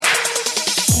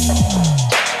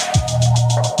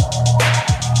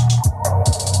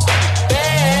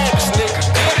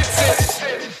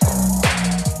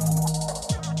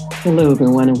Hello,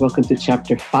 everyone, and welcome to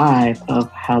Chapter 5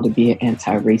 of How to Be an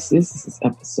Anti-Racist. This is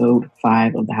Episode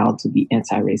 5 of the How to Be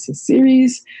Anti-Racist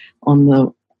series on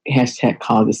the hashtag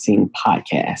Call the Scene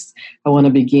podcast. I want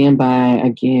to begin by,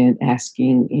 again,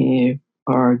 asking if,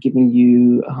 or giving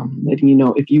you, letting you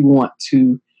know if you want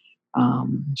to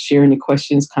share any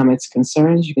questions, comments,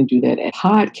 concerns, you can do that at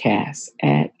podcast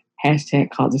at hashtag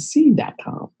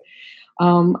callthescene.com.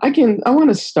 I want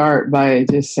to start by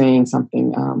just saying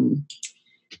something.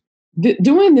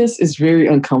 Doing this is very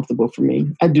uncomfortable for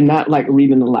me. I do not like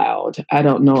reading aloud. I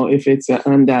don't know if it's an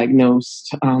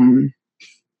undiagnosed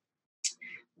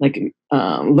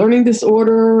learning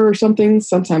disorder or something.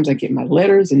 Sometimes I get my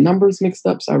letters and numbers mixed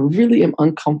up. So I really am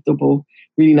uncomfortable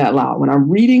reading out loud. When I'm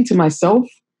reading to myself,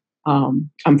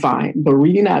 I'm fine. But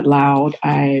reading out loud,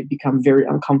 I become very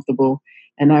uncomfortable.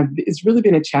 And it's really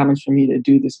been a challenge for me to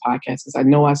do this podcast because I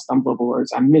know I stumble over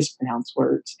words. I mispronounce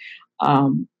words.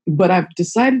 But I've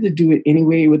decided to do it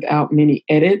anyway without many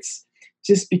edits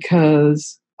just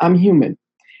because I'm human.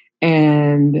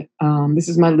 And this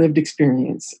is my lived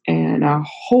experience. And I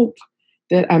hope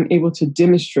that I'm able to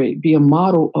demonstrate, be a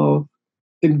model of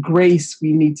the grace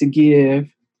we need to give,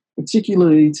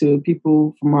 particularly to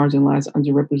people from marginalized,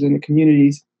 underrepresented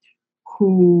communities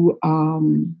who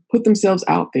put themselves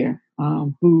out there,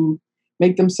 who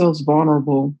make themselves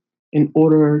vulnerable in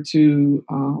order to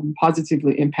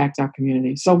positively impact our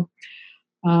community. So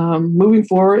moving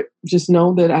forward, just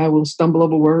know that I will stumble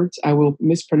over words. I will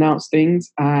mispronounce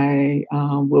things. I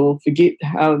will forget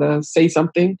how to say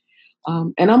something.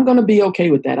 And I'm going to be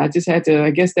okay with that. I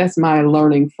guess that's my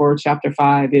learning for Chapter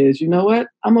 5 is, you know what?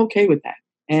 I'm okay with that.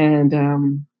 And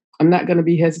I'm not going to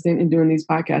be hesitant in doing these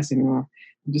podcasts anymore.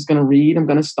 I'm just going to read. I'm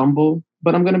going to stumble,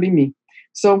 but I'm going to be me.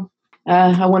 So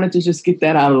I wanted to just get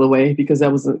that out of the way because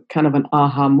that was a kind of an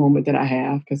aha moment that I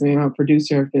have because a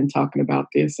producer have been talking about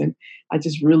this and I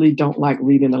just really don't like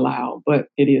reading aloud, but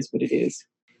it is what it is.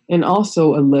 And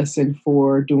also a lesson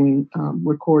for doing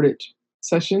recorded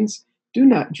sessions. Do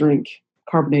not drink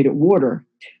carbonated water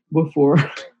before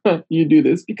you do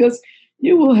this because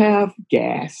you will have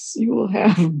gas, you will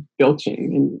have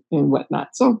belching and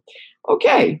whatnot. So,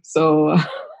 okay. So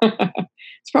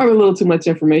it's probably a little too much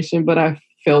information, but I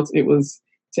felt it was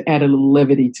to add a little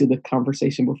levity to the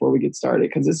conversation before we get started,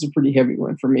 because this is a pretty heavy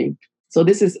one for me. So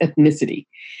this is ethnicity.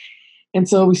 And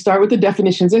so we start with the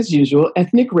definitions as usual.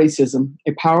 Ethnic racism,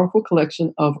 a powerful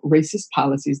collection of racist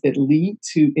policies that lead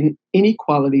to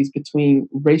inequalities between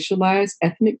racialized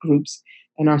ethnic groups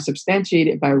and are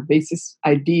substantiated by racist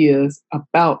ideas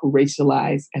about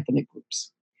racialized ethnic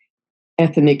groups.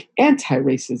 Ethnic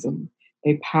anti-racism,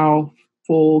 a powerful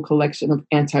collection of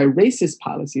anti-racist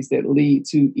policies that lead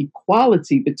to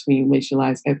equality between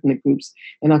racialized ethnic groups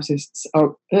and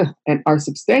are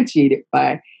substantiated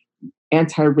by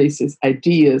anti-racist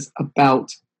ideas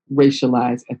about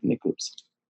racialized ethnic groups.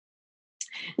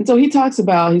 And so he starts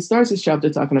his chapter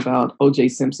talking about O.J.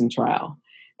 Simpson trial.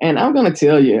 And I'm going to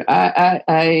tell you,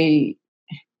 I'm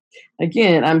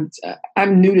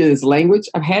new to this language.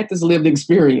 I've had this lived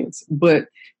experience, but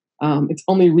it's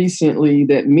only recently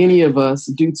that many of us,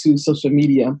 due to social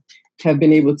media, have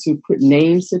been able to put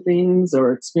names to things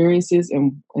or experiences.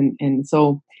 And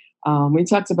so when he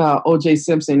talks about O.J.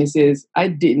 Simpson, he says, I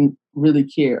didn't really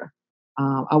care.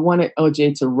 I wanted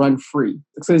O.J. to run free.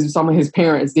 Because some of his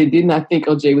parents, they did not think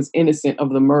O.J. was innocent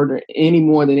of the murder any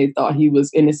more than they thought he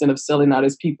was innocent of selling out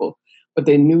his people. But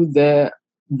they knew that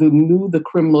the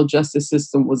criminal justice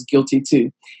system was guilty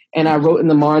too. And I wrote in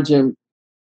the margin,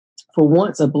 for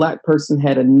once, a Black person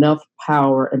had enough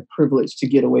power and privilege to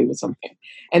get away with something.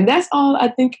 And that's all I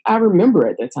think I remember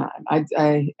at the time.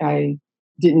 I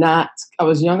did not, I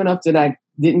was young enough that I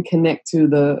didn't connect to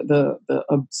the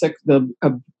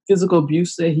physical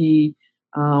abuse that he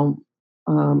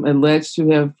alleged to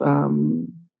have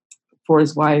for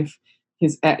his wife,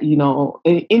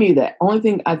 any of that. Only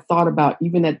thing I thought about,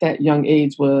 even at that young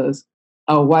age, was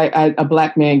a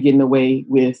Black man getting away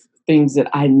with things that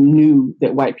I knew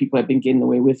that white people had been getting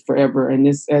away with forever. And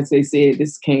this, as they said,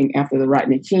 this came after the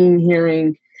Rodney King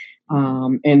hearing.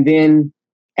 And then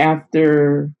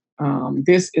after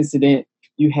this incident,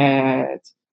 you had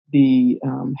the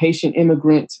Haitian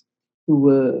immigrant who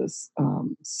was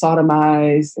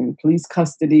sodomized in police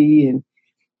custody.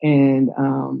 And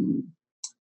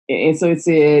so it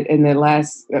said in the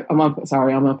last, I'm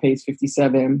on page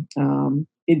 57.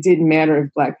 It didn't matter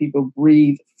if Black people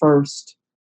breathed first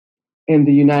in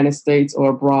the United States or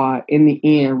abroad. In the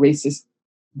end, racist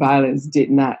violence did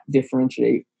not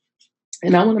differentiate.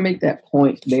 And I want to make that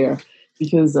point there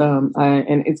because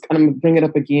and it's I'm gonna bring it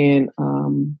up again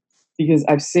because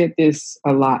I've said this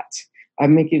a lot. I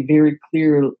make it very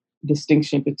clear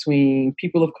distinction between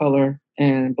people of color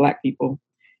and Black people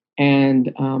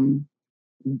and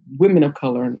women of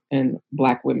color and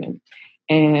Black women.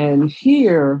 And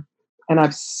here, and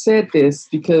I've said this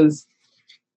because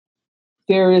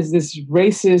there is this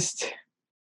racist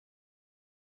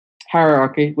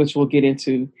hierarchy, which we'll get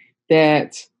into,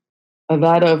 that a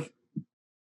lot of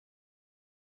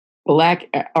Black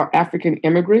or African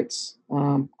immigrants,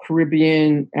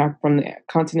 Caribbean, from the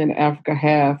continent of Africa,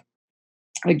 have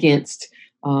against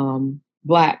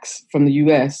Blacks from the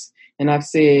U.S. And I've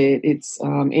said it's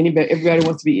everybody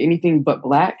wants to be anything but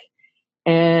Black.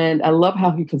 And I love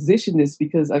how he positioned this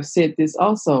because I've said this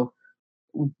also.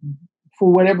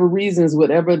 For whatever reasons,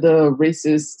 whatever the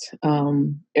racist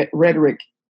rhetoric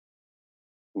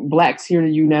Blacks here in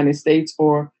the United States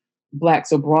or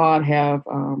Blacks abroad have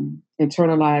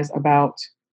internalized about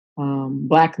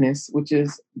Blackness, which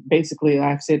is basically,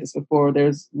 I've said this before,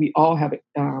 we all have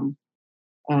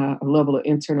a level of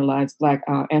internalized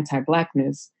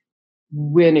anti-Blackness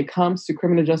when it comes to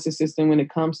criminal justice system, when it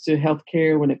comes to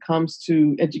healthcare, when it comes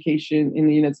to education in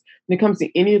the United States, when it comes to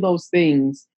any of those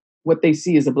things, what they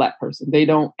see is a Black person. They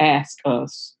don't ask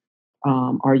us,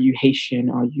 are you Haitian?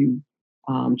 Are you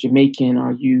Jamaican?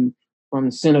 Are you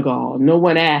from Senegal? No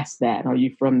one asks that. Are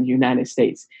you from the United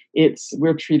States?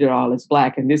 We're treated all as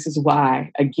Black. And this is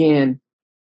why, again,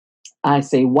 I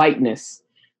say whiteness,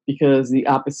 because the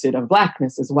opposite of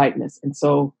Blackness is whiteness. And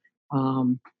so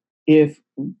if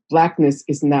Blackness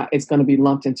is not, it's going to be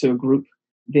lumped into a group,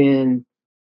 then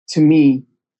to me,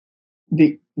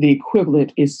 the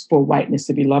equivalent is for whiteness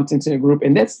to be lumped into a group.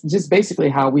 And that's just basically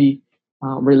how we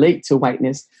relate to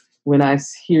whiteness. When I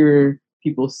hear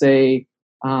people say,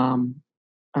 I'm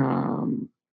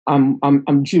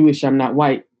Jewish, I'm not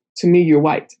white. To me, you're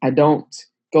white. I don't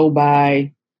go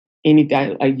by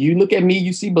anything. Like, you look at me,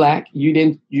 you see Black.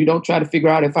 You don't try to figure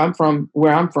out if I'm from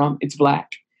where I'm from, it's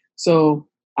Black. So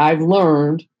I've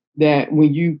learned that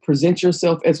when you present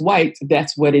yourself as white,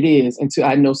 that's what it is until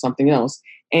I know something else.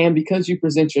 And because you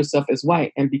present yourself as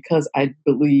white, and because I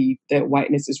believe that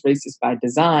whiteness is racist by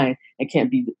design and can't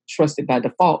be trusted by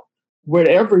default,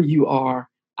 wherever you are,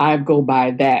 I go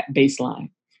by that baseline.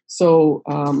 So,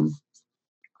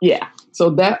 so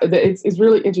that it's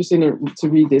really interesting to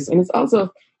read this. And it's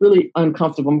also really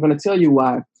uncomfortable. I'm going to tell you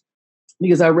why.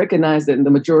 Because I recognize that the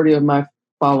majority of my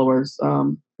followers,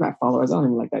 not followers, I don't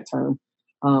even like that term,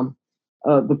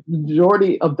 the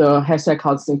majority of the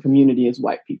 #Hodgson community is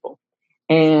white people.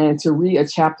 And to read a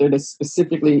chapter that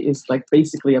specifically is like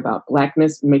basically about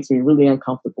Blackness makes me really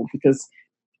uncomfortable because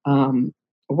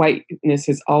whiteness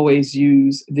has always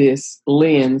used this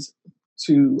lens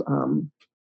to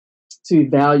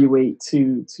evaluate,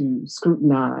 to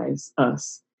scrutinize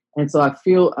us. And so I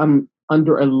feel I'm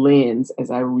under a lens as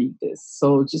I read this.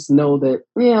 So just know that,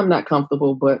 I'm not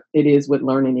comfortable, but it is what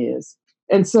learning is.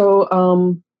 And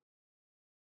so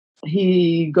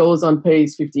he goes on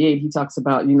page 58. He talks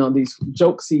about, these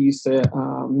jokes he used to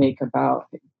make about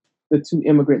the two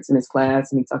immigrants in his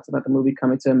class. And he talks about the movie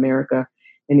Coming to America.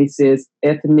 And he says,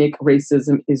 ethnic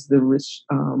racism is the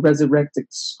resurrected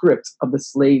script of the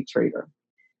slave trader.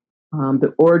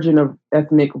 The origin of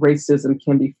ethnic racism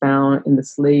can be found in the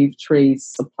slave trade's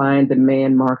supply and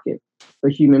demand market for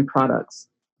human products.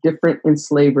 Different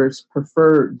enslavers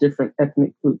preferred different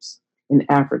ethnic groups in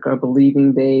Africa,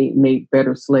 believing they made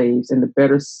better slaves, and the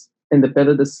better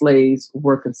the slaves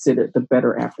were considered the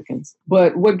better Africans.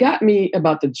 But what got me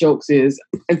about the jokes is,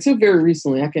 until very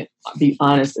recently, I can be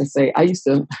honest and say,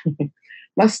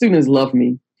 my students love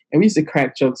me, and we used to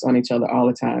crack jokes on each other all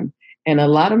the time. And a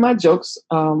lot of my jokes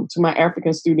to my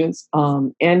African students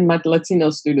and my Latino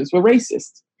students were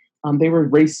racist. They were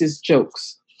racist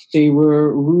jokes. They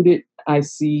were rooted, I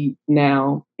see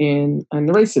now, in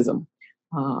the racism.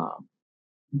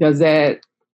 Does that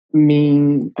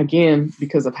mean, again,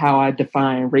 because of how I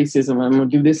define racism, I'm going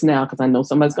to do this now because I know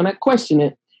somebody's going to question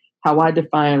it. How I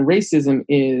define racism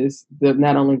is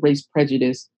not only race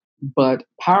prejudice, but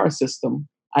power system.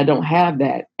 I don't have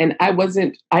that. And I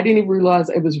didn't even realize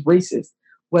it was racist.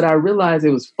 What I realized,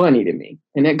 it was funny to me.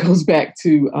 And that goes back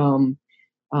to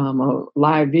a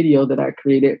live video that I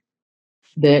created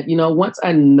that, once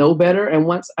I know better and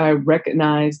once I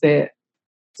recognize that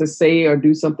to say or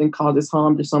do something causes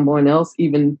harm to someone else,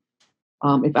 even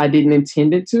if I didn't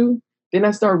intend it to, then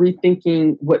I start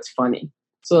rethinking what's funny.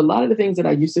 So a lot of the things that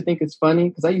I used to think is funny,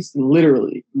 because I used to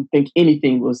literally think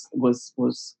anything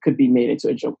could be made into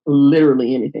a joke,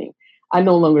 literally anything. I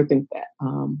no longer think that.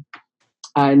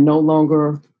 I no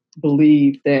longer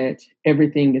believe that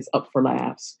everything is up for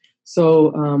laughs.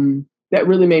 So that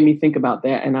really made me think about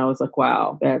that, and I was like,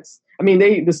 wow, that's. I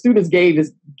mean, the students gave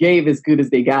as good as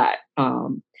they got,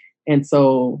 and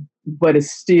so, but it's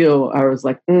still. I was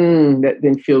like, that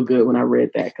didn't feel good when I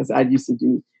read that because I used to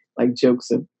do like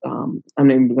jokes of. I'm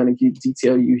not even going to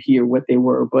detail you here what they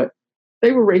were, but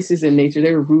they were racist in nature.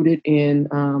 They were rooted in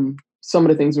some of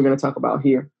the things we're going to talk about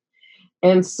here,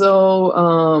 and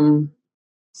so.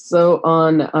 So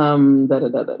on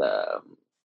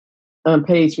on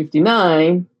page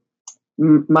 59,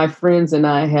 my friends and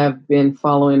I have been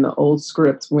following the old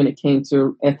script when it came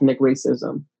to ethnic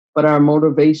racism, but our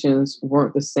motivations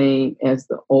weren't the same as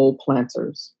the old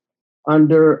planters.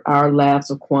 Under our laughs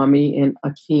of Kwame and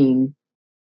Akeem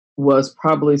was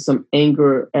probably some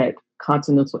anger at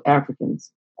continental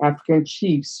Africans. African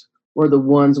chiefs were the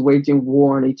ones waging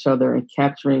war on each other and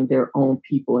capturing their own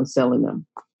people and selling them.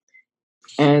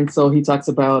 And so he talks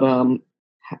about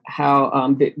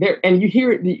how there, and you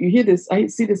hear this. I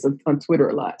see this on Twitter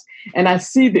a lot, and I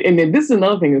see and then this is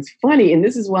another thing that's funny, and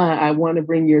this is why I want to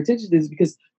bring your attention to this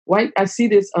because I see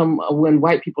this when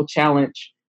white people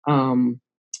challenge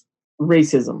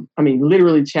racism. I mean,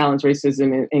 literally challenge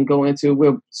racism and go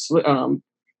into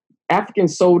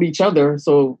Africans sold each other,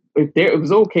 so if it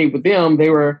was okay with them, they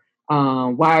were.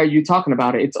 Why are you talking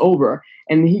about it? It's over.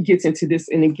 And he gets into this,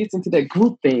 and it gets into that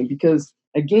group thing because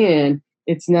again,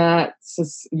 it's not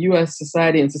U.S.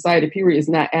 society and society period is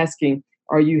not asking,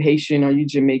 are you Haitian? Are you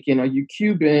Jamaican? Are you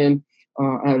Cuban?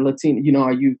 Latino?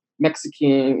 Are you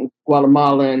Mexican,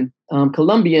 Guatemalan,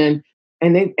 Colombian?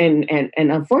 And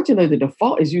unfortunately, the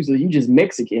default is usually you just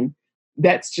Mexican.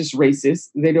 That's just racist.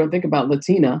 They don't think about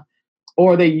Latina,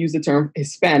 or they use the term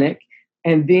Hispanic.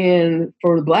 And then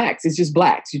for the blacks, it's just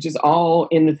blacks. You're just all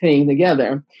in the thing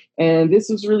together. And this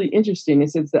was really interesting. It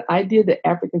says the idea that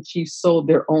African chiefs sold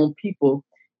their own people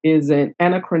is an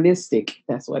anachronistic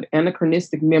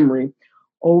memory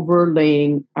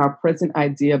overlaying our present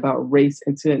idea about race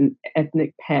into an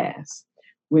ethnic past.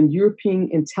 When European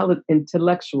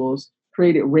intellectuals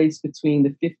created race between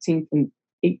the 15th and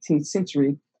 18th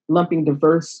century, lumping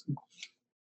diverse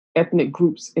ethnic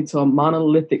groups into a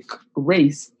monolithic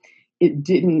race, it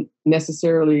didn't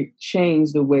necessarily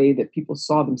change the way that people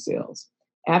saw themselves.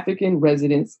 African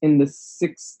residents in the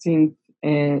 17th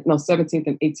and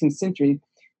 18th century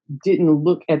didn't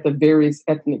look at the various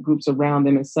ethnic groups around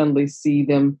them and suddenly see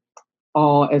them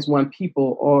all as one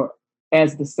people or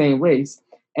as the same race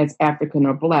as African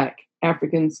or Black.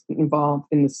 Africans involved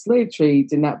in the slave trade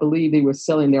did not believe they were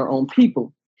selling their own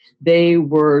people. They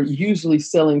were usually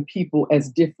selling people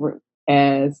as different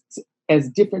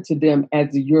to them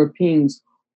as the Europeans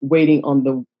waiting on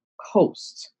the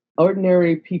coast.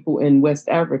 Ordinary people in West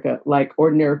Africa, like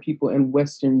ordinary people in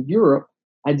Western Europe,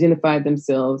 identified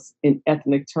themselves in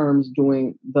ethnic terms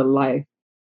during the life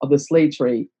of the slave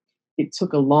trade. It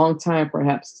took a long time,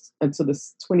 perhaps until the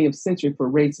 20th century, for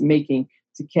race making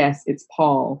to cast its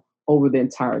pall over the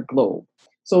entire globe.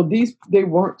 So they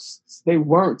weren't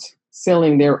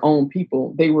selling their own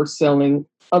people; they were selling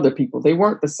other people. They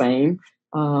weren't the same.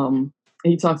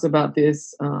 He talks about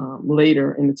this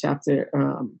later in the chapter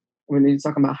when they're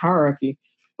talking about hierarchy.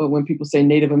 But when people say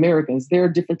Native Americans, there are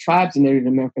different tribes of Native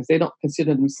Americans. They don't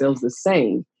consider themselves the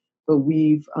same. But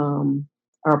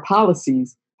our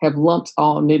policies have lumped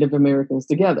all Native Americans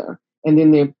together. And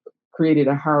then they've created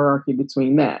a hierarchy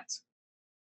between that.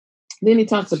 Then he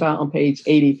talks about on page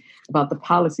 80 about the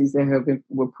policies that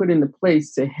were put into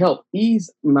place to help ease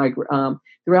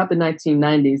throughout the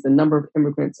 1990s. The number of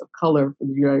immigrants of color in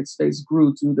the United States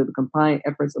grew due to the combined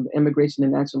efforts of the Immigration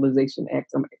and Naturalization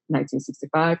Act of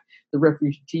 1965, the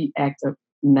Refugee Act of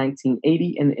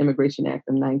 1980, and the Immigration Act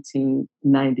of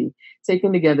 1990.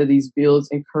 Taken together, these bills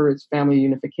encourage family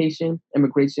unification,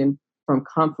 immigration from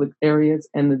conflict areas,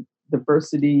 and a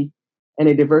diversity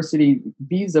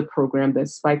visa program that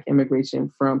spiked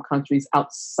immigration from countries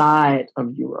outside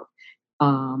of Europe.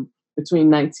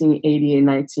 Between 1980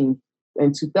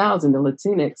 and 2000, the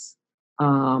Latinx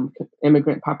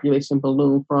immigrant population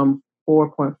ballooned from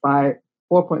 4.2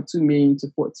 million to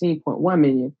 14.1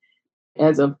 million.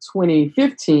 As of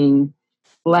 2015,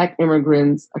 Black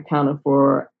immigrants accounted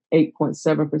for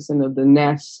 8.7%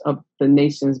 of the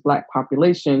nation's Black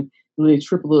population, nearly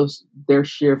triple their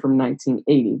share from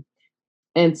 1980.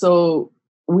 And so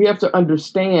we have to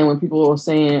understand when people are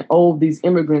saying, these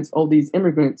immigrants,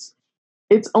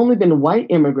 it's only been white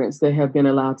immigrants that have been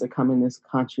allowed to come in this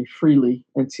country freely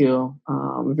until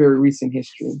very recent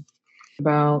history.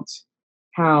 About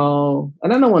how,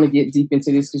 and I don't want to get deep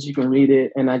into this because you can read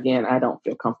it. And again, I don't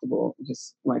feel comfortable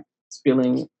just like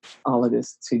spilling all of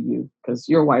this to you because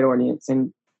you're a white audience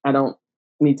and I don't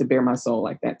need to bare my soul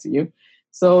like that to you.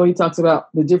 So he talks about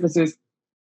the differences,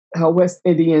 how West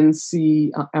Indians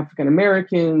see African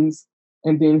Americans,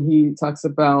 and then he talks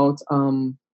about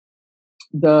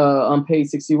the on page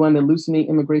 61, the loosening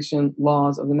immigration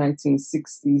laws of the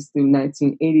 1960s through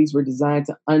 1980s were designed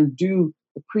to undo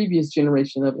the previous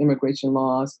generation of immigration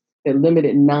laws that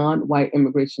limited non-white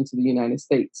immigration to the United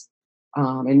States.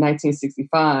 In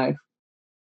 1965,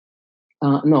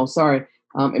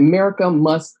 America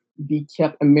must be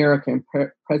kept American.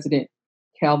 President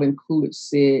Calvin Coolidge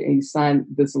said, and he signed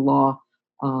this law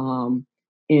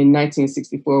in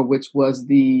 1964, which was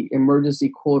the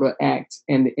Emergency Quota Act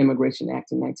and the Immigration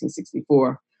Act in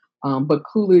 1964. But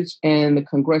Coolidge and the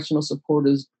congressional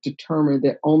supporters determined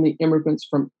that only immigrants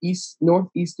from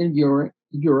northeastern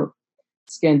Europe,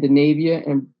 Scandinavia,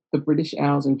 and the British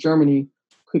Isles and Germany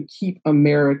could keep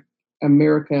America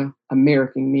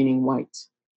American, meaning white.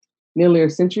 Nearly a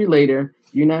century later,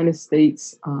 United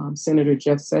States Senator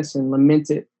Jeff Sessions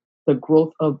lamented the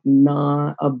growth of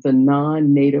the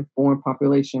non-native born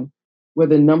population, where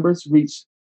the numbers reached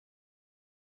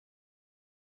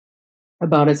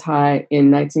about as high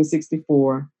in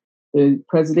 1964. The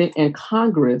president and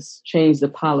Congress changed the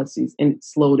policies and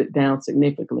slowed it down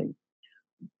significantly.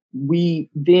 We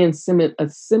then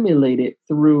assimilated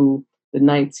through the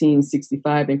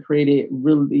 1965 and created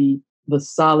really the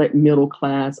solid middle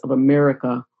class of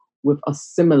America with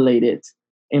assimilated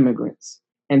immigrants.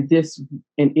 And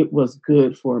it was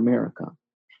good for America.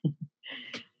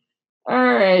 All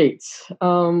right.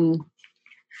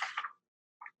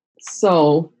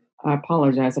 So I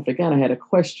apologize. I forgot I had a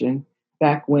question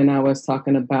back when I was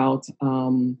talking about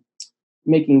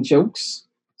making jokes.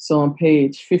 So on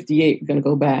page 58, we're going to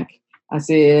go back. I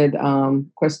said,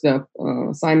 question,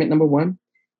 assignment number 1.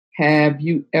 Have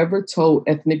you ever told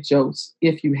ethnic jokes?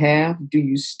 If you have, do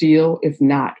you still? If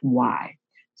not, why?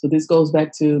 So this goes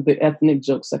back to the ethnic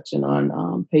joke section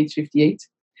on page 58.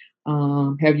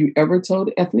 Have you ever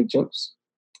told ethnic jokes?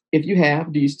 If you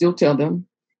have, do you still tell them?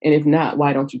 And if not,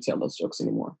 why don't you tell those jokes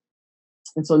anymore?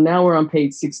 And so now we're on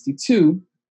page 62,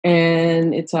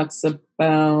 and it talks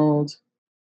about,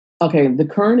 the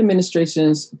current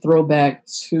administration's throwback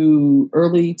to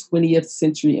early 20th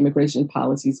century immigration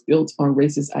policies built on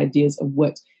racist ideas of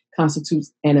what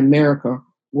constitutes an America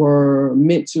were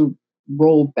meant to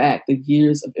roll back the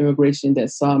years of immigration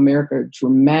that saw America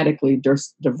dramatically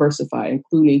diversify,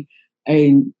 including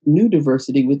a new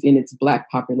diversity within its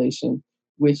Black population,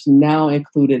 which now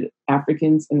included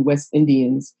Africans and West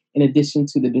Indians, in addition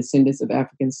to the descendants of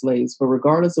African slaves. But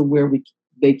regardless of where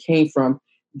they came from,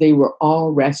 they were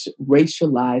all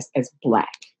racialized as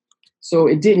Black. So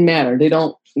it didn't matter.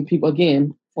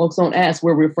 Folks don't ask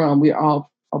where we're from. We're all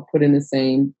put in the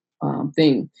same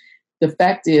thing. The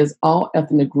fact is, all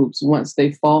ethnic groups, once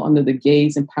they fall under the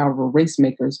gaze and power of race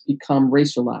makers, become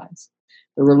racialized.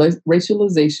 The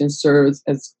racialization serves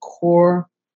as core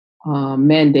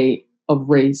mandate of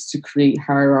race to create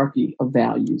hierarchy of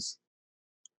values.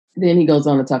 Then he goes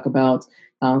on to talk about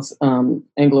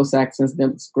Anglo-Saxons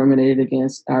discriminated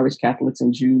against Irish Catholics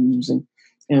and Jews and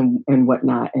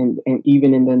whatnot. And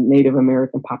even in the Native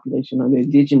American population or the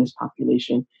indigenous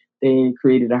population, they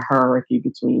created a hierarchy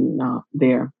between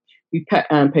there.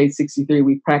 On page 63,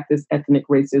 we practice ethnic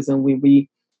racism when we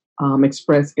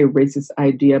express a racist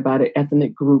idea about an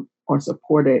ethnic group or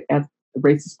support a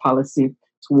racist policy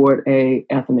toward a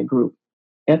ethnic group.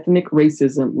 Ethnic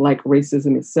racism, like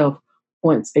racism itself,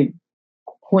 points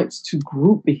to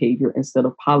group behavior instead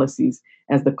of policies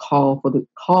as the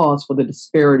cause for the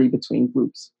disparity between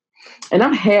groups. And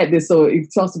I've had this, so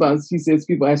it talks about, she says,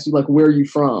 people ask you, like, where are you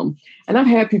from? And I've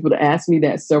had people to ask me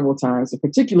that several times, and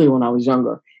particularly when I was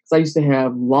younger. So I used to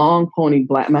have long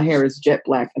black, my hair is jet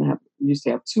black, and I used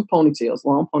to have 2 ponytails,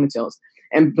 long ponytails.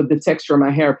 But the texture of my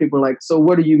hair, people were like, so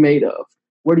what are you made of?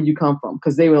 Where do you come from?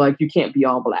 Because they were like, you can't be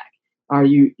all Black. Are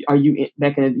you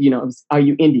back in, are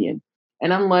you Indian?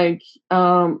 And I'm like,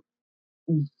 I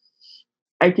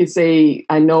could say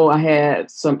I know I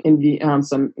had some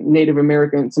some Native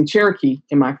American, some Cherokee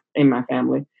in my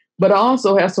family, but I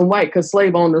also have some white because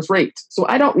slave owners raped. So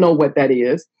I don't know what that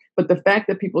is. But the fact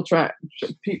that people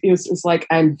it's like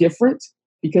I'm different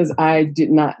because I did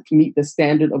not meet the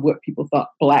standard of what people thought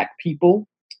Black people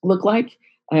look like,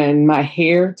 and my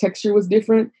hair texture was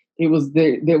different.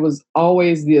 There was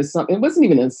always the assumption. It wasn't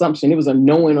even an assumption. It was a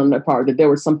knowing on their part that there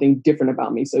was something different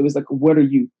about me. So it was like, what are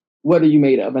you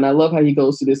made of? And I love how he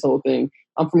goes through this whole thing.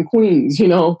 I'm from Queens,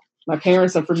 my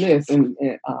parents are from this and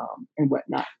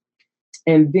whatnot.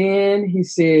 And then he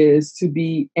says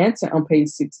on page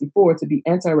 64, to be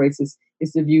anti-racist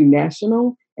is to view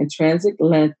national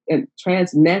and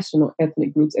transnational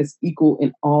ethnic groups as equal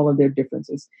in all of their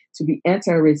differences. To be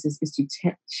anti-racist is to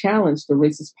challenge the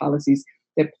racist policies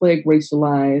that plague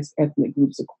racialized ethnic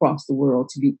groups across the world.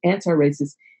 To be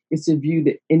anti-racist is to view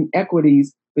the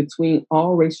inequities between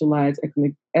all racialized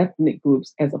ethnic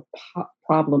groups as a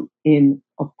problem in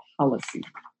a policy.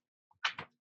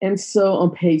 And so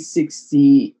on page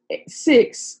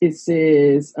 66, it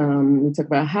says, we talk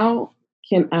about how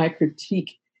can I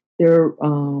critique their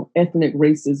ethnic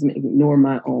racism and ignore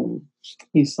my own.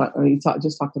 He just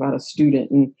talked about a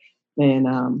student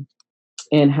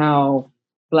and how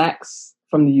Blacks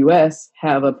from the U.S.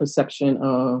 have a perception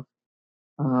of,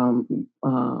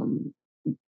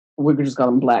 we could just call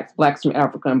them Blacks from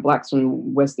Africa and Blacks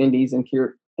from West Indies and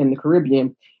the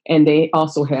Caribbean. And they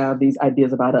also have these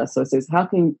ideas about us. So it says, how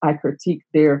can I critique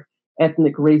their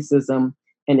ethnic racism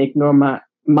and ignore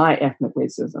my ethnic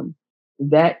racism?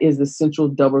 That is the central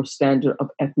double standard of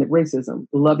ethnic racism,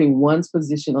 loving one's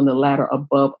position on the ladder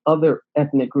above other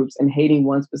ethnic groups and hating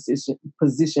one's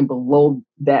position below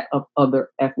that of other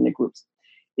ethnic groups.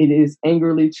 It is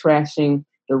angrily trashing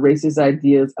the racist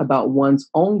ideas about one's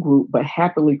own group, but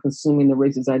happily consuming the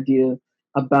racist idea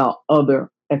about other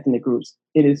ethnic groups.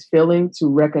 It is failing to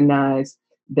recognize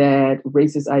that the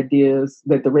racist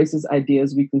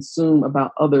ideas we consume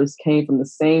about others came from the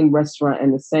same restaurant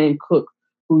and the same cook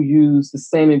who used the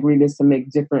same ingredients to make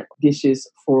different dishes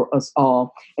for us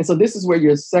all. And so this is where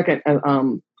your second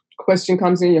question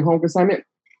comes in, your homework assignment.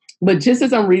 But just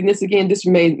as I'm reading this again, this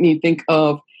made me think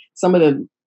of some of the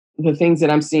things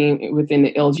that I'm seeing within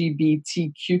the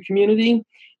LGBTQ community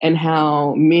and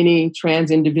how many trans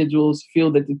individuals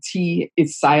feel that the T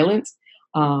is silent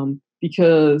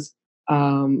because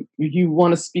you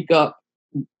want to speak up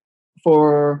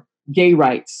for gay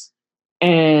rights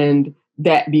and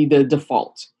that be the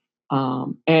default.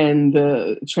 And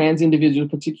the trans individuals,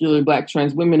 particularly Black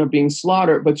trans women, are being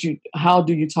slaughtered. But how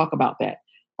do you talk about that?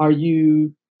 Are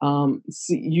you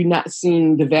you're not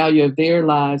seeing the value of their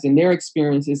lives and their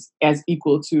experiences as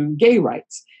equal to gay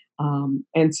rights?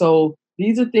 And so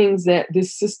these are things that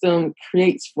this system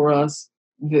creates for us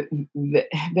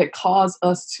that cause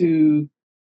us to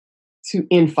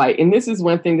infight. And this is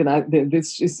one thing that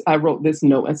I wrote this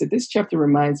note. I said, this chapter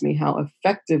reminds me how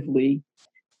effectively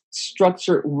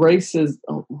structured racism,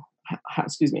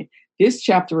 this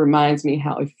chapter reminds me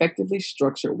how effectively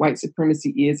structured white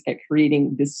supremacy is at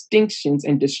creating distinctions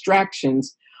and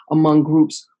distractions among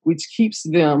groups, which keeps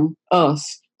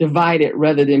us divided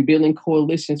rather than building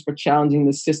coalitions for challenging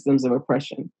the systems of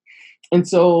oppression. And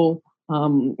so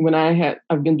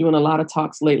I've been doing a lot of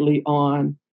talks lately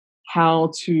on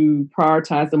how to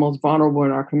prioritize the most vulnerable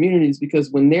in our communities,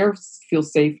 because when they feel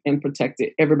safe and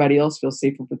protected, everybody else feels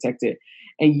safe and protected.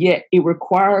 And yet it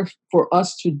requires for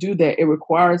us to do that. It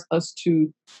requires us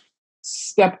to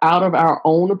step out of our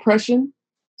own oppression,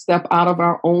 step out of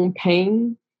our own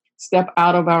pain, step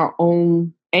out of our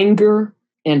own anger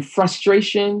and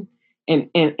frustration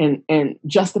and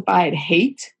justified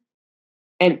hate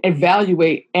and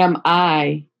evaluate, am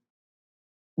I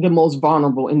the most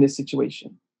vulnerable in this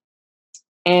situation?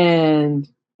 And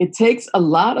it takes a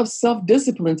lot of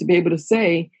self-discipline to be able to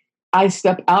say, I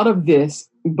step out of this,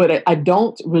 but I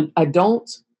don't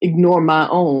ignore my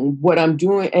own. What I'm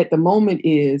doing at the moment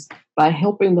is by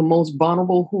helping the most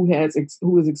vulnerable who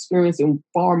is experiencing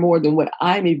far more than what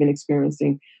I'm even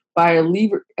experiencing, by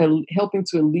helping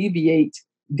to alleviate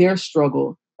their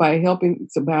struggle, by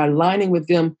aligning with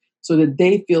them so that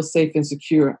they feel safe and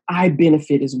secure, I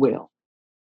benefit as well.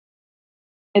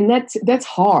 And that's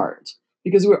hard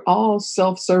because we're all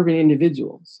self-serving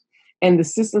individuals. And the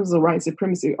systems of white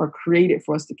supremacy are created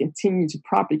for us to continue to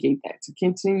propagate that, to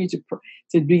continue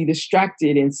to be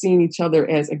distracted and seeing each other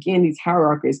as, again, these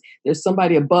hierarchies. There's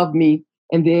somebody above me,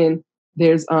 and then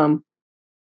there's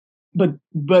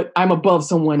but I'm above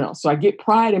someone else. So I get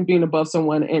pride in being above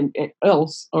someone and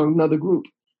else or another group,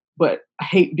 but I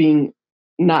hate being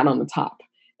not on the top.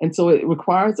 And so it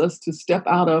requires us to step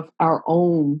out of our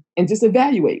own and just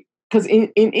evaluate. Because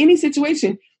in any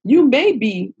situation, you may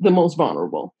be the most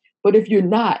vulnerable. But if you're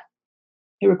not,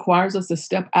 it requires us to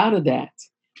step out of that,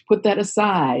 put that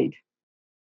aside,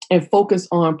 and focus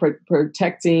on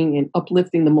protecting and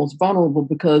uplifting the most vulnerable,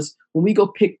 because when we go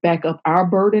pick back up our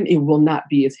burden, it will not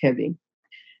be as heavy.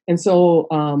 And so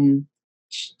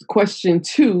question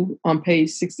 2 on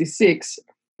page 66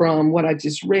 from what I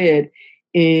just read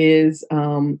is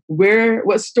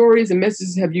what stories and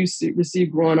messages have you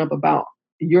received growing up about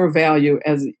your value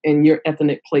and your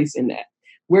ethnic place in that?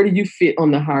 Where do you fit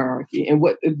on the hierarchy, and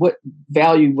what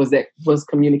value was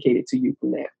communicated to you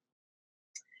from that?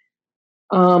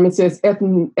 It says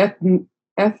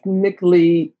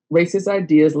ethnically racist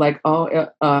ideas like,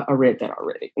 I read that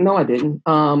already. No, I didn't.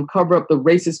 Cover up the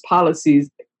racist policies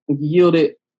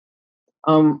yielded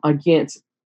against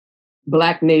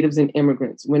Black natives and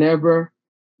immigrants. Whenever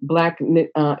Black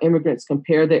immigrants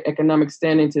compare their economic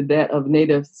standing to that of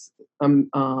natives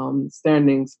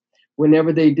standings,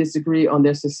 whenever they disagree on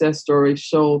their success stories,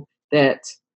 show that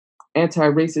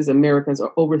anti-racist Americans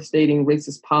are overstating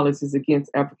racist policies against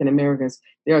African Americans.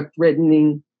 They are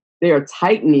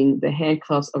tightening the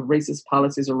handcuffs of racist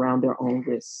policies around their own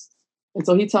wrists. And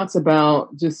so he talks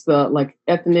about just the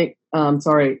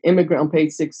immigrant on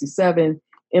page 67.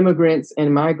 Immigrants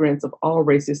and migrants of all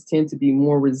races tend to be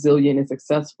more resilient and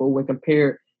successful when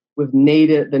compared with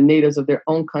the natives of their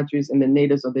own countries and the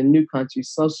natives of their new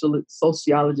countries.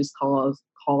 Sociologists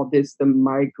call this the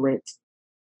migrant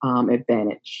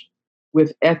advantage.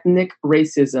 With ethnic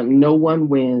racism, no one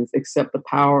wins except the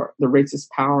racist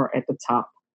power at the top.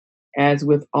 As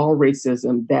with all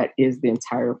racism, that is the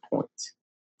entire point.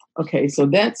 Okay, so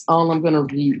that's all I'm going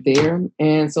to read there.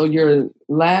 And so your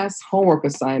last homework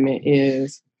assignment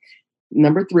is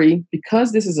number 3.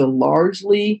 Because this is a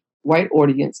largely white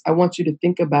audience, I want you to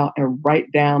think about and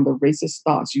write down the racist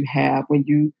thoughts you have when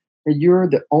you're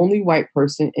the only white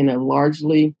person in a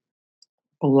largely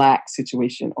Black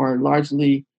situation or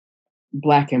largely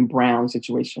Black and brown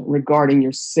situation regarding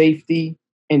your safety,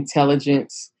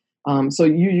 intelligence. So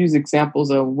you use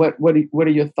examples of what are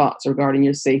your thoughts regarding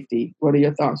your safety? What are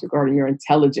your thoughts regarding your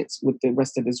intelligence with the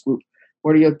rest of this group?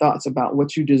 What are your thoughts about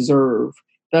what you deserve?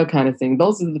 That kind of thing.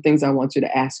 Those are the things I want you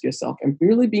to ask yourself and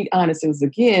really be honest. Because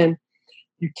again,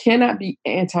 you cannot be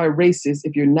anti-racist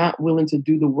if you're not willing to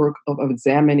do the work of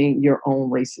examining your own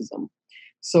racism.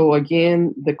 So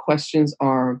again, the questions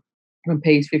are on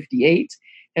page 58.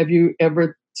 Have you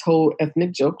ever told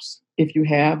ethnic jokes? If you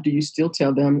have, do you still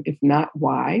tell them? If not,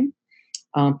 why?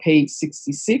 Page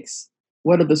 66.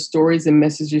 What are the stories and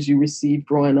messages you received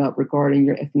growing up regarding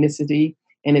your ethnicity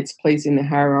and its place in the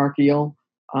hierarchical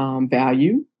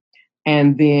value?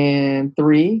 And then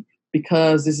 3,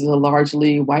 because this is a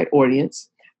largely white audience,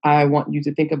 I want you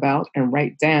to think about and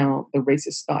write down the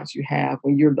racist thoughts you have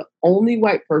when you're the only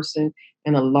white person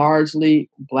in a largely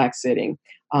Black setting.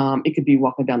 It could be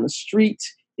walking down the street.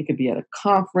 It could be at a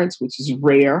conference, which is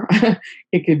rare.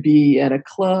 It could be at a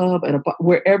club,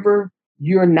 wherever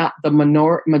you're not the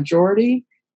majority.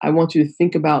 I want you to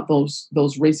think about those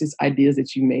racist ideas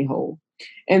that you may hold.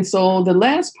 And so the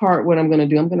last part, what I'm going to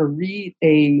do, I'm going to read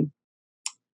a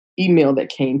email that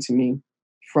came to me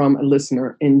from a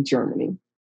listener in Germany.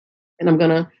 And I'm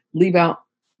going to leave out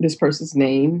this person's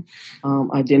name,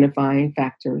 identifying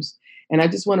factors. And I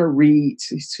just want to read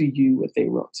to you what they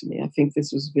wrote to me. I think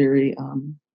this was very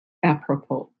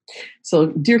apropos. So,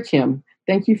 dear Kim,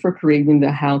 thank you for creating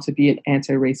the How to Be an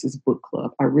Anti-Racist book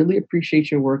club. I really appreciate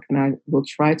your work, and I will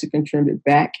try to contribute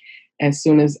back as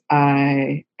soon as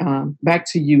back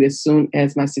to you as soon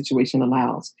as my situation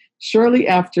allows. Shortly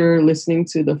after listening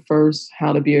to the first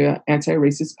How to Be an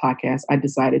Anti-Racist podcast, I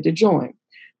decided to join.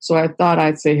 So I thought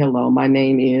I'd say hello. My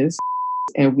name is,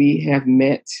 and we have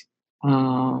met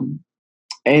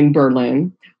in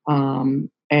Berlin.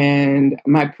 And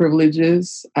my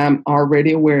privileges I'm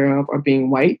already aware of are being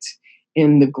white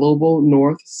in the global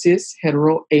north, cis,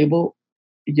 hetero, able,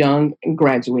 young, and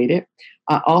graduated.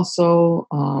 I also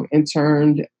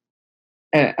interned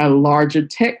at a larger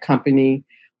tech company,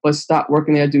 but stopped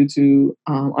working there due to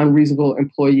unreasonable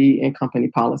employee and company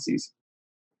policies.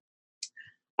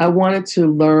 I want to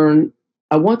learn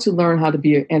how to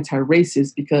be an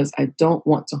anti-racist because I don't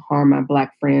want to harm my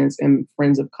Black friends and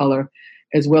friends of color,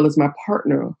 as well as my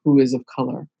partner who is of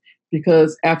color.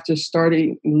 Because after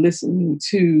starting listening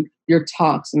to your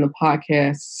talks in the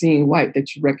podcast, Seeing White,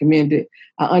 that you recommended,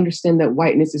 I understand that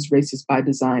whiteness is racist by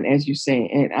design, as you say,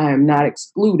 and I am not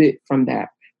excluded from that.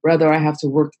 Rather, I have to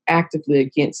work actively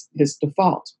against this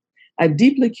default. I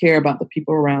deeply care about the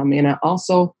people around me, and I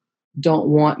also don't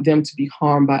want them to be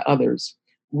harmed by others,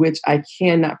 which I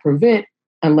cannot prevent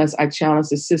unless I challenge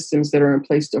the systems that are in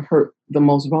place to hurt the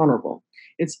most vulnerable.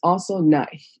 I'm also not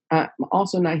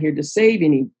here to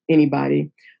save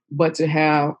anybody, but to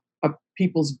have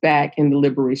people's back in the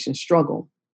liberation struggle.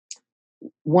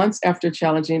 Once, after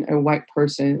challenging a white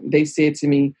person, they said to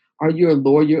me, "Are you a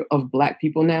lawyer of Black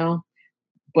people now?"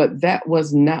 But that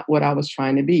was not what I was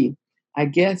trying to be. I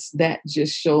guess that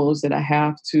just shows that I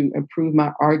have to improve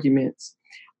my arguments,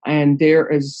 and there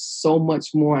is so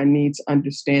much more I need to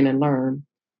understand and learn.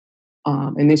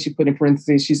 And then she put in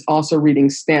parentheses, she's also reading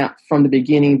Stamped from the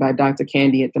Beginning by Dr.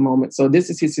 Candy at the moment. So this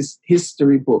is his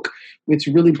history book, which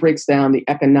really breaks down the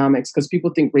economics, because people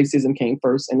think racism came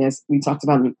first. And as we talked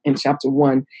about in chapter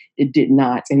 1, it did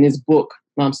not. And this book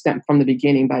Stamped from the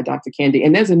Beginning by Dr. Kendi.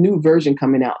 And there's a new version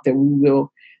coming out that we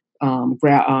will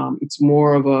it's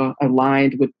more of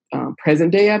aligned with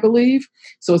present day, I believe.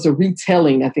 So it's a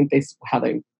retelling. I think how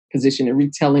they position a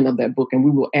retelling of that book, and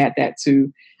we will add that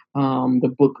to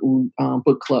the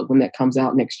book club when that comes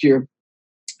out next year.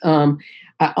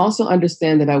 I also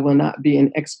understand that I will not be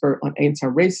an expert on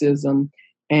anti-racism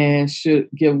and should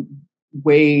give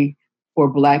way for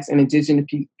Blacks and Indigenous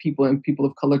people and people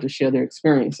of color to share their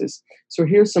experiences. So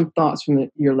here's some thoughts from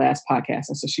your last podcast.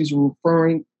 And so she's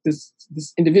referring, this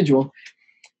individual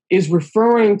is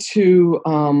referring to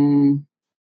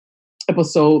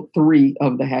episode 3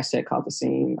 of the hashtag Call the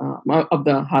Scene, of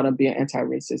the How to Be an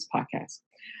Anti-Racist podcast.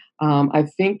 I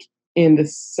think in the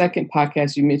second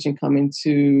podcast, you mentioned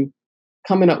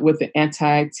coming up with the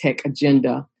anti-tech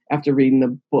agenda after reading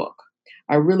the book.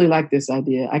 I really like this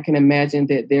idea. I can imagine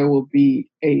that there will be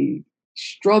a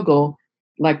struggle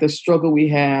like the struggle we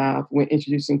have when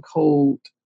introducing code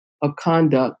of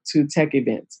conduct to tech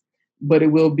events, but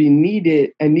it will be a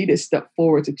needed step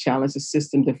forward to challenge the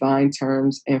system, define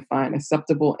terms, and find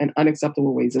acceptable and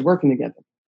unacceptable ways of working together.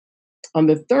 On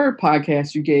the third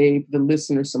podcast, you gave the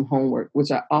listeners some homework,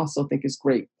 which I also think is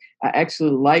great. I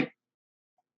actually like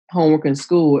homework in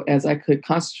school as I could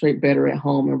concentrate better at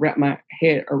home and wrap my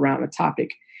head around a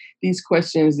topic. These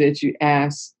questions that you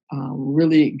asked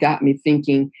really got me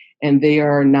thinking, and they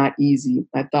are not easy.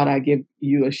 I thought I'd give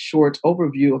you a short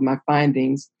overview of my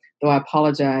findings, though I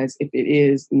apologize if it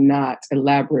is not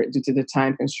elaborate due to the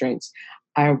time constraints.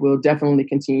 I will definitely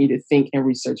continue to think and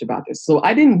research about this. So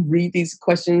I didn't read these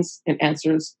questions and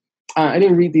answers. I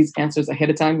didn't read these answers ahead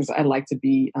of time because I like to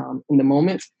be in the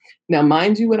moment. Now,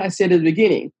 mind you, what I said at the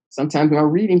beginning, sometimes my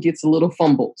reading gets a little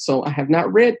fumbled. So I have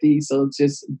not read these, so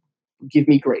just give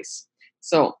me grace.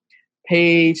 So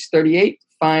page 38,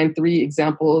 find 3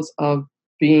 examples of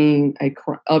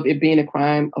it being a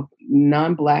crime of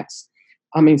non-whites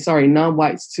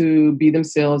to be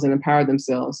themselves and empower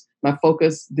themselves. My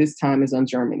focus this time is on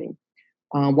Germany.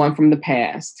 One from the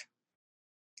past.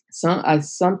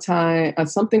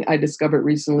 Something I discovered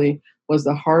recently was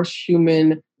the harsh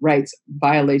human rights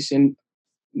violation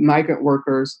migrant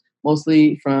workers,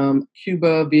 mostly from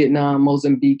Cuba, Vietnam,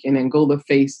 Mozambique, and Angola,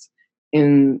 faced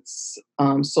in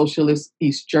socialist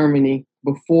East Germany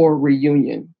before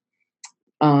reunion.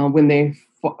 When they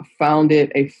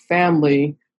founded a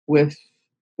family with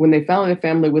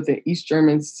an East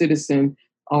German citizen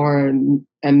or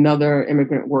another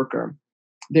immigrant worker.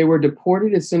 They were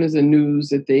deported as soon as the news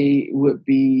that they would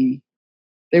be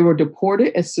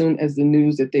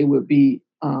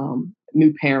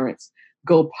new parents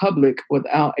go public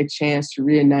without a chance to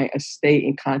reunite or stay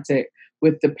in contact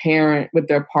with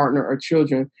their partner or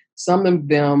children. Some of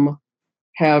them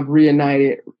have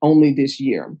reunited only this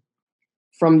year.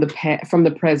 From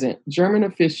the present, German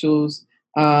officials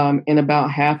in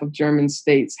about half of German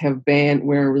states have banned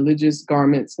wearing religious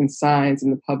garments and signs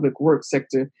in the public work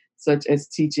sector, such as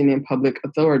teaching in public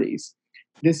authorities.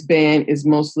 This ban is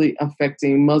mostly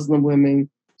affecting Muslim women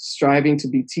striving to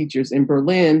be teachers. In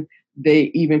Berlin,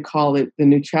 they even call it the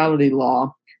neutrality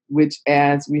law, which,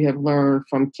 as we have learned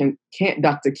from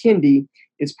Dr. Kendi,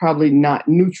 is probably not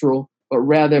neutral, but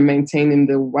rather maintaining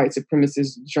the white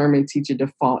supremacist German teacher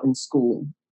default in school.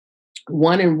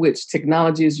 One in which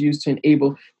technology is used to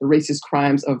enable the racist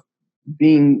crimes of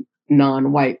being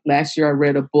non-white. Last year, I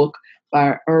read a book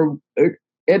by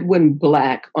Edwin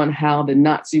Black on how the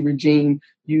Nazi regime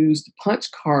used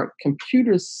punch card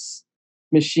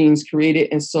machines created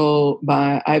and sold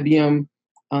by IBM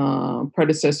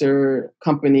predecessor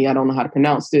company. I don't know how to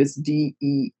pronounce this,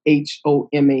 DEHOMAN,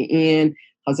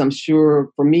 because I'm sure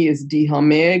for me it's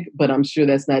DHOMEG, but I'm sure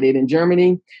that's not it in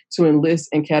Germany, to enlist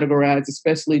and categorize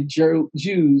especially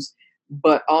Jews,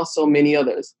 but also many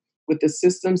others. With the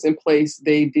systems in place,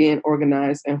 they then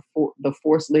organized and the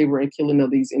forced labor and killing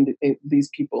of these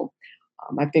people.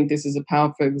 I think this is a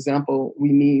powerful example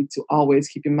we need to always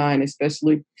keep in mind,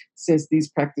 especially since these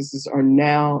practices are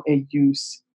now in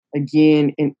use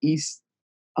again in East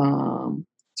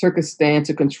Turkestan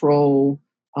to control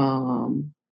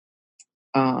an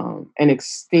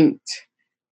extinct,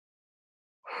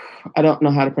 I don't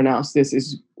know how to pronounce this,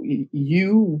 is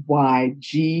UYGHURS.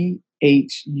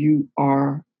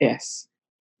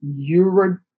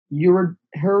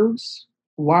 Herds?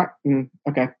 What?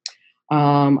 Okay.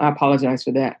 I apologize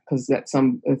for that because it's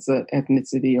an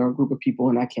ethnicity or a group of people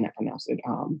and I cannot pronounce it.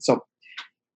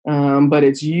 But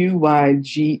it's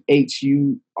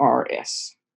UYGHURS.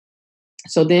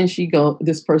 So then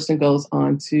this person goes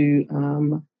on to,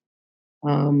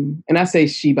 and I say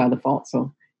she by default,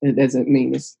 so it doesn't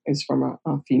mean it's from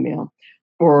a female,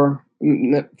 or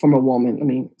from a woman. I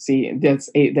mean, see,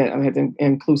 that I had the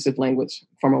inclusive language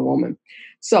from a woman.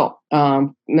 So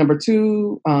number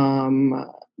 2,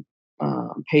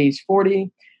 page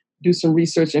 40. Do some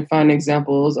research and find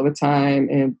examples of a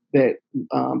time that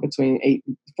between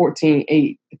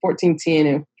 1410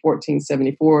 and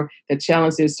 1474 that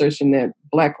challenged the assertion that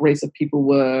Black race of people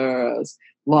was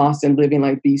lost and living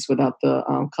like beasts without the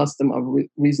custom of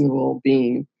reasonable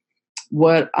being.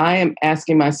 What I am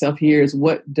asking myself here is,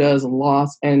 what does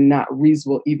lost and not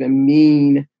reasonable even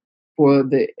mean for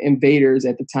the invaders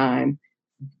at the time?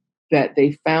 That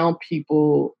they found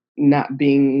people not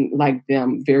being like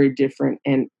them, very different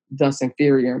and thus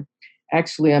inferior.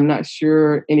 Actually, I'm not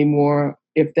sure anymore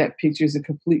if that picture is a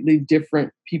completely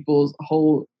different people's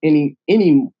whole I'm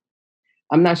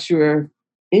not sure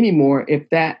anymore if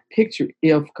that picture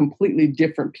of completely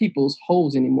different people's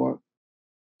holds anymore.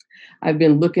 I've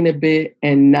been looking a bit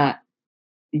and not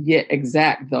yet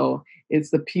exact though.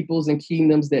 It's the peoples and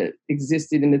kingdoms that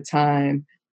existed in the time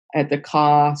at the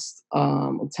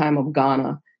time of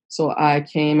Ghana. So I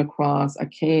came across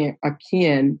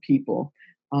Akan people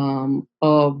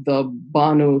of the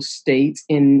Bonu state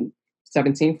in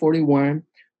 1741.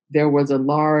 There was a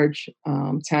large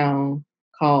town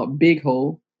called Big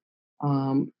Hole,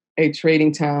 a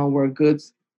trading town where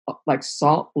goods like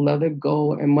salt, leather,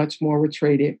 gold, and much more were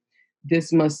traded.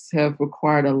 This must have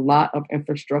required a lot of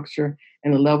infrastructure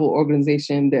and a level of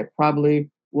organization that probably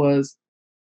was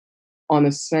on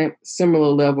a similar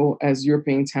level as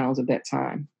European towns of that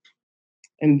time.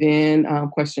 And then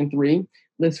question 3,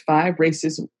 list 5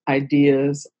 racist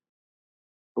ideas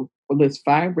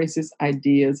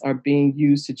are being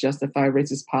used to justify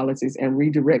racist policies and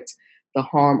redirect the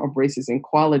harm of racist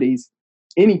inequalities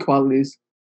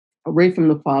away from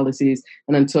the policies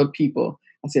and until people.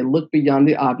 I said, look beyond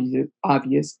the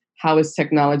obvious. How is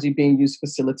technology being used to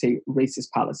facilitate racist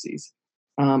policies?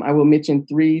 I will mention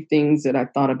 3 things that I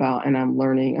thought about and I'm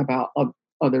learning about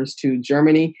others too.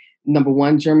 Germany. Number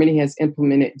 1, Germany has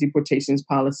implemented deportations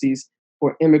policies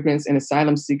for immigrants and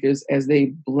asylum seekers as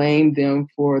they blame them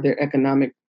for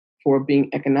being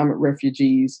economic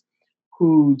refugees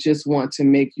who just want to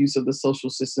make use of the social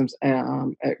systems.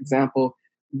 Example,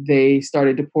 they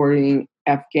started deporting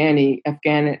Afghans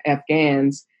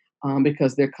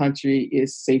because their country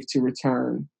is safe to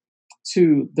return.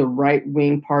 2, the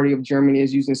right-wing party of Germany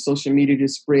is using social media to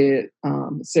spread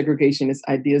segregationist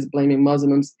ideas, blaming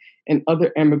Muslims and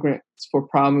other immigrants for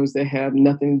problems that have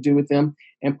nothing to do with them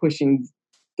and pushing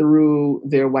through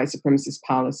their white supremacist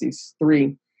policies.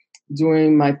 3,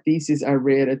 during my thesis, I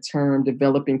read a term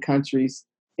developing countries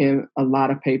in a lot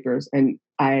of papers, and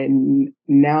I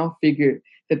now figured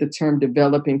that the term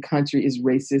developing country is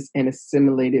racist and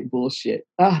assimilated bullshit.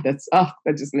 That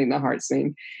just made my heart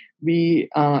sing.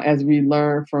 As we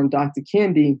learned from Dr.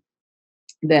 Kendi,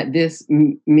 that this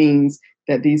means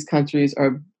that these countries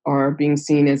are being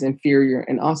seen as inferior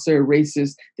and also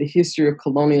erases the history of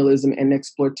colonialism and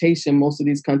exploitation most of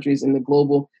these countries in the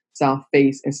global South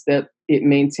face. Instead, it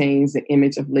maintains the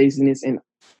image of laziness and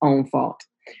own fault.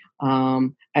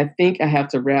 I think I have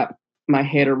to wrap my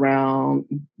head around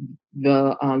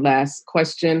the last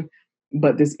question,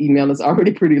 but this email is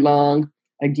already pretty long.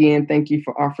 Again, thank you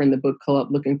for offering the book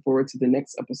club. Looking forward to the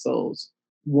next episodes.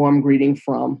 Warm greeting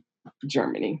from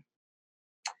Germany.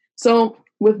 So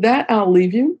with that, I'll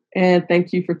leave you and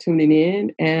thank you for tuning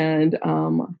in. And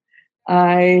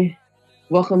I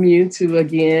welcome you to,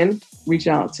 again, reach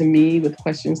out to me with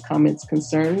questions, comments,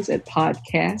 concerns at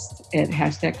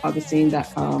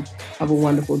podcast@hashtagcausethescene.com. Have a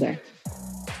wonderful day.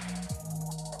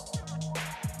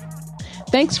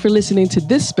 Thanks for listening to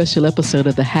this special episode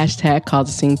of the Hashtag Cause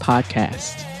a Scene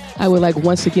podcast. I would like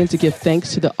once again to give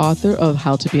thanks to the author of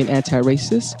How to Be an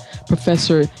Anti-Racist,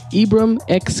 Professor Ibram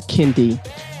X. Kendi.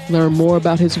 Learn more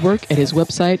about his work at his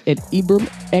website at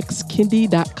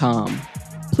ibramxkendi.com.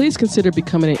 Please consider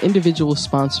becoming an individual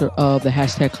sponsor of the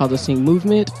Hashtag Cause a Scene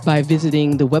movement by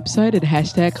visiting the website at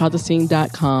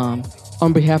hashtagcausethescene.com.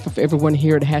 On behalf of everyone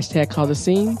here at Hashtag Cause a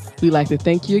Scene, we'd like to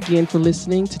thank you again for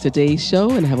listening to today's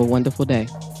show and have a wonderful day.